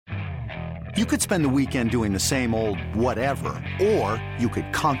You could spend the weekend doing the same old whatever, or you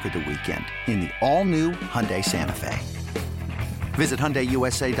could conquer the weekend in the all-new Hyundai Santa Fe. Visit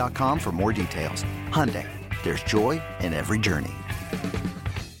HyundaiUSA.com for more details. Hyundai, there's joy in every journey.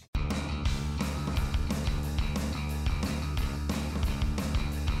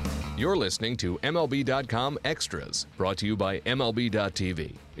 You're listening to MLB.com Extras, brought to you by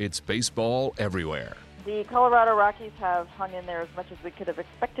MLB.tv. It's baseball everywhere. The Colorado Rockies have hung in there as much as we could have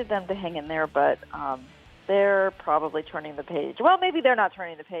expected them to hang in there, but they're probably turning the page. Well, maybe they're not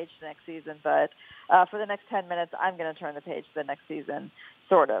turning the page to next season, but for the next 10 minutes, I'm going to turn the page to the next season,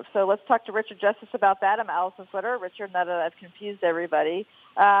 sort of. So let's talk to Richard Justice about that. I'm Allison Footer. Richard, now that I've confused everybody,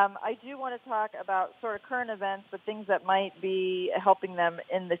 I do want to talk about sort of current events, but things that might be helping them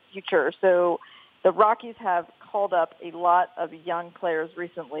in the future. So the Rockies have called up a lot of young players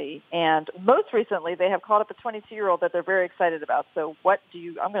recently, and most recently they have called up a 22-year-old that they're very excited about. So I'm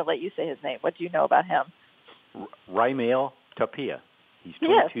going to let you say his name. What do you know about him? Raimel Tapia. He's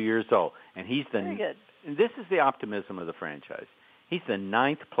 22 years old, and he's very good. This is the optimism of the franchise. He's the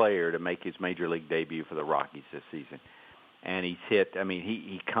 9th player to make his major league debut for the Rockies this season, and he's hit. I mean,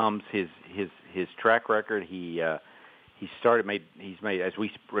 he comes his track record. He's made, as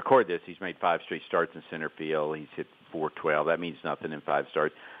we record this, he's made 5 straight starts in center field. He's hit .412. That means nothing in 5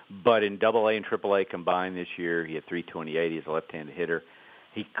 starts. But in AA and AAA combined this year, he had .328. He's a left-handed hitter.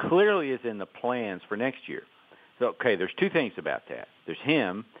 He clearly is in the plans for next year. So, okay, there's 2 things about that. There's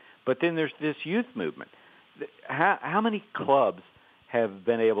him, but then there's this youth movement. How many clubs have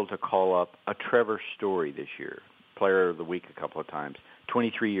been able to call up a Trevor Story this year, player of the week a couple of times,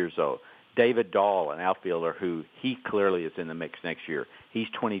 23 years old? David Dahl, an outfielder who he clearly is in the mix next year. He's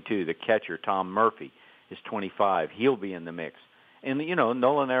 22. The catcher, Tom Murphy, is 25. He'll be in the mix. And,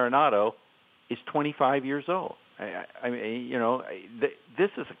 Nolan Arenado is 25 years old. I mean, this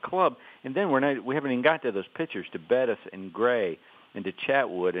is a club. And then we haven't even got to those pitchers, to Bettis and Gray and to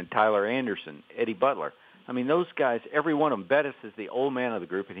Chatwood and Tyler Anderson, Eddie Butler. I mean, those guys, every one of them, Bettis is the old man of the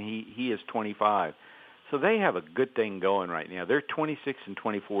group, and he is 25. So they have a good thing going right now. They're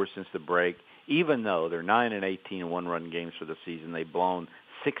 26-24 since the break, even though they're 9-18 in one-run games for the season. They've blown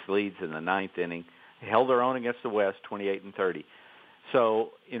 6 leads in the 9th inning, held their own against the West, 28-30. So,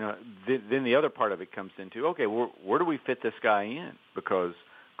 then the other part of it comes into, okay, where do we fit this guy in? Because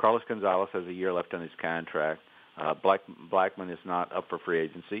Carlos Gonzalez has a year left on his contract. Blackman is not up for free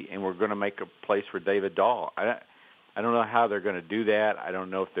agency, and we're going to make a place for David Dahl. I don't know how they're going to do that. I don't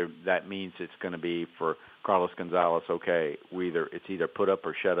know if that means it's going to be for Carlos Gonzalez, okay, it's either put up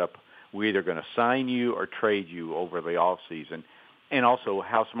or shut up. We're either going to sign you or trade you over the off season. And also,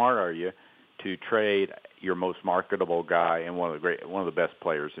 how smart are you to trade your most marketable guy and one of the best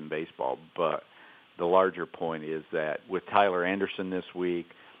players in baseball? But the larger point is that with Tyler Anderson this week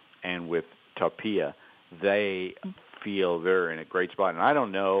and with Tapia, they feel they're in a great spot. And I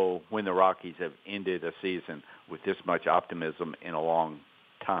don't know when the Rockies have ended a season with this much optimism in a long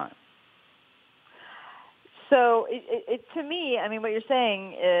time. So it to me, I mean, what you're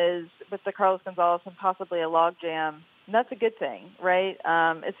saying is with the Carlos Gonzalez and possibly a logjam, that's a good thing, right?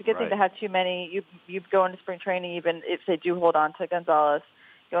 It's a good thing to have too many. You go into spring training, even if they do hold on to Gonzalez,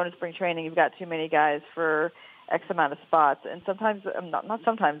 go into spring training, you've got too many guys for X amount of spots. And sometimes, not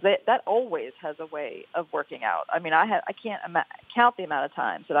sometimes, that always has a way of working out. I mean, I can't count the amount of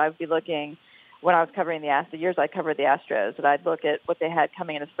times that I would be looking when I was covering the years I covered the Astros, that I'd look at what they had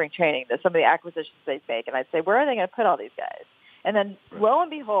coming into spring training, some of the acquisitions they'd make, and I'd say, where are they going to put all these guys? And then, lo and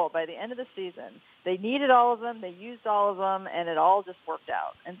behold, by the end of the season, they needed all of them, they used all of them, and it all just worked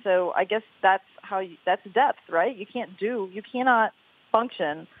out. And so I guess that's depth, right? You cannot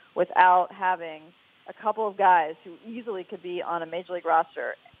function without having a couple of guys who easily could be on a major league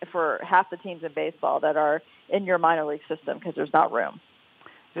roster for half the teams in baseball that are in your minor league system because there's not room.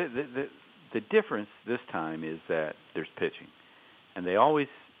 The difference this time is that there's pitching, and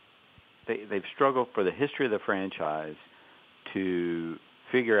they've struggled for the history of the franchise to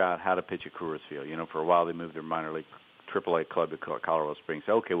figure out how to pitch at Coors Field. For a while they moved their minor league AAA club to Colorado Springs.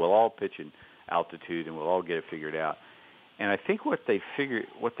 Okay, we'll all pitch in altitude and we'll all get it figured out. And I think what they've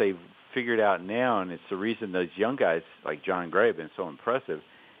figured out now, and it's the reason those young guys like John Gray have been so impressive,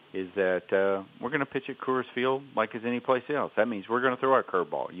 is that we're going to pitch at Coors Field like as any place else. That means we're going to throw our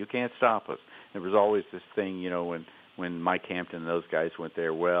curveball. You can't stop us. There was always this thing, when Mike Hampton and those guys went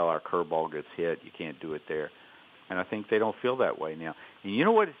there, well, our curveball gets hit. You can't do it there. And I think they don't feel that way now. And you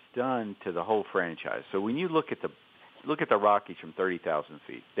know what it's done to the whole franchise? So when you look at the Rockies from 30,000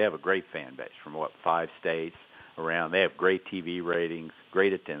 feet, they have a great fan base from, 5 states around. They have great TV ratings,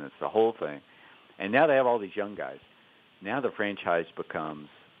 great attendance, the whole thing. And now they have all these young guys. Now the franchise becomes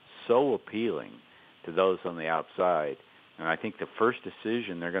so appealing to those on the outside. And I think the first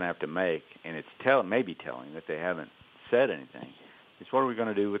decision they're going to have to make, and it's maybe telling that they haven't said anything, is what are we going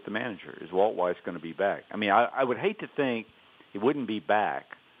to do with the manager? Is Walt Weiss going to be back? I mean, I would hate to think he wouldn't be back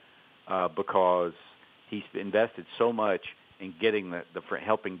because he's invested so much in getting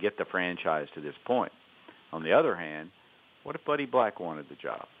helping get the franchise to this point. On the other hand, what if Buddy Black wanted the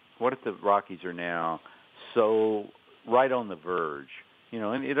job? What if the Rockies are now so right on the verge? You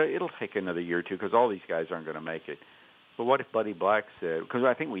know, and it'll take another year or two because all these guys aren't going to make it. But what if Buddy Black said, because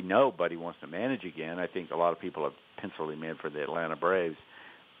I think we know Buddy wants to manage again. I think a lot of people have penciled him in for the Atlanta Braves.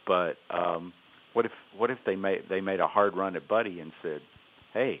 But what if they made a hard run at Buddy and said,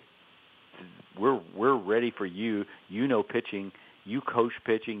 hey, we're ready for you. You know pitching. You coach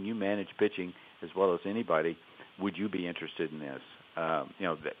pitching. You manage pitching as well as anybody. Would you be interested in this?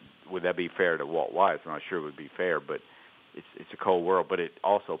 Would that be fair to Walt Weiss? I'm not sure it would be fair, but it's a cold world. But it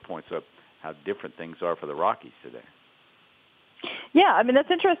also points up how different things are for the Rockies today. Yeah, I mean that's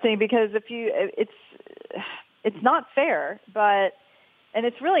interesting because it's not fair, and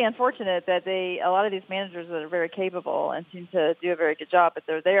it's really unfortunate that a lot of these managers that are very capable and seem to do a very good job, but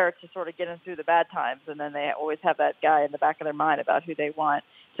they're there to sort of get them through the bad times, and then they always have that guy in the back of their mind about who they want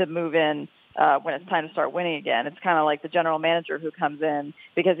to move in when it's time to start winning again. It's kind of like the general manager who comes in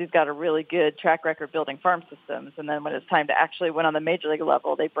because he's got a really good track record building farm systems, and then when it's time to actually win on the major league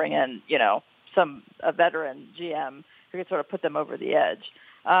level, they bring in a veteran GM who can sort of put them over the edge.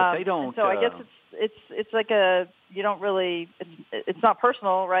 But they don't. So I guess it's like you don't really. It's not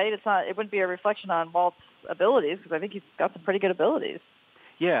personal, right? It's not. It wouldn't be a reflection on Walt's abilities because I think he's got some pretty good abilities.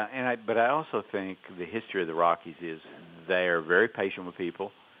 Yeah, but I also think the history of the Rockies is they are very patient with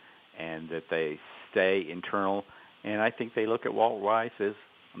people, and that they stay internal. And I think they look at Walt Weiss as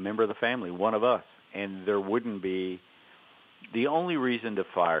a member of the family, one of us. And there wouldn't be. The only reason to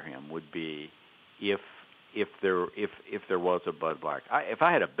fire him would be if there was a Bud Black. If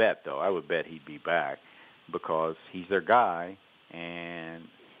I had a bet, though, I would bet he'd be back because he's their guy and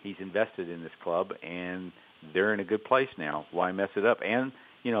he's invested in this club and they're in a good place now. Why mess it up? And,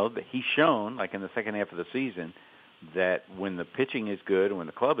 he's shown, like in the second half of the season, that when the pitching is good and when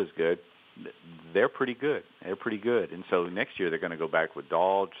the club is good, they're pretty good. They're pretty good. And so next year they're going to go back with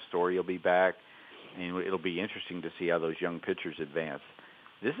Dahl. Story will be back. And it'll be interesting to see how those young pitchers advance.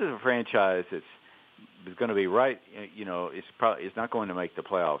 This is a franchise that's going to be right. It's not going to make the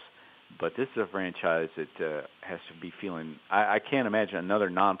playoffs, but this is a franchise that has to be feeling. I can't imagine another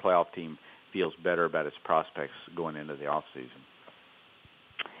non-playoff team feels better about its prospects going into the offseason.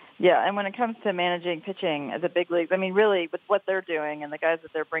 Yeah, and when it comes to managing pitching at the big leagues, I mean, really, with what they're doing and the guys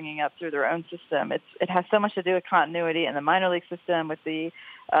that they're bringing up through their own system, it has so much to do with continuity in the minor league system, with the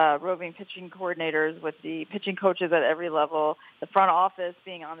roving pitching coordinators, with the pitching coaches at every level, the front office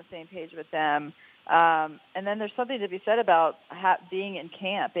being on the same page with them. And then there's something to be said about being in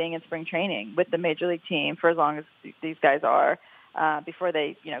camp, being in spring training with the major league team for as long as these guys are before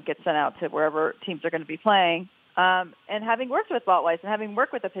they, get sent out to wherever teams are going to be playing. And having worked with Walt Weiss and having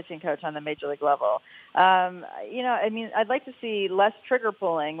worked with a pitching coach on the major league level, I'd like to see less trigger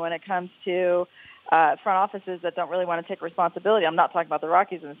pulling when it comes to front offices that don't really want to take responsibility. I'm not talking about the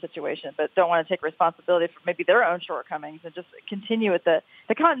Rockies in this situation, but don't want to take responsibility for maybe their own shortcomings and just continue with the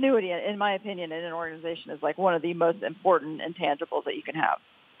continuity, in my opinion, in an organization is like one of the most important intangibles that you can have.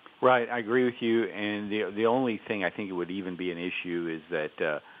 Right, I agree with you. And the only thing I think it would even be an issue is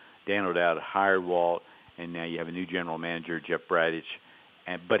that Dan O'Dowd hired Walt, and now you have a new general manager, Jeff Bradich,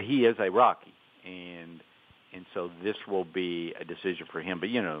 but he is a Rocky, and so this will be a decision for him. But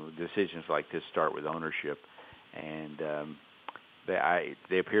decisions like this start with ownership, and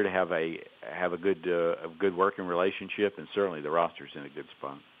they appear to have a good working relationship, and certainly the roster's in a good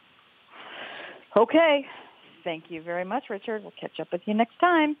spot. Okay, thank you very much, Richard. We'll catch up with you next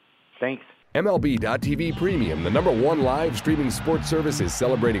time. Thanks. MLB.TV Premium, the #1 live streaming sports service, is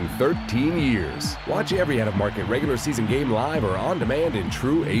celebrating 13 years. Watch every out-of-market regular season game live or on demand in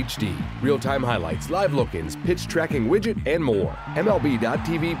true HD. Real-time highlights, live look-ins, pitch tracking widget, and more.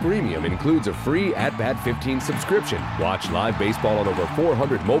 MLB.TV Premium includes a free At-Bat 15 subscription. Watch live baseball on over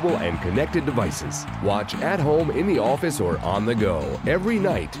 400 mobile and connected devices. Watch at home, in the office, or on the go, every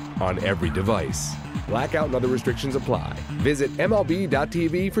night, on every device. Blackout and other restrictions apply. Visit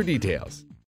MLB.TV for details.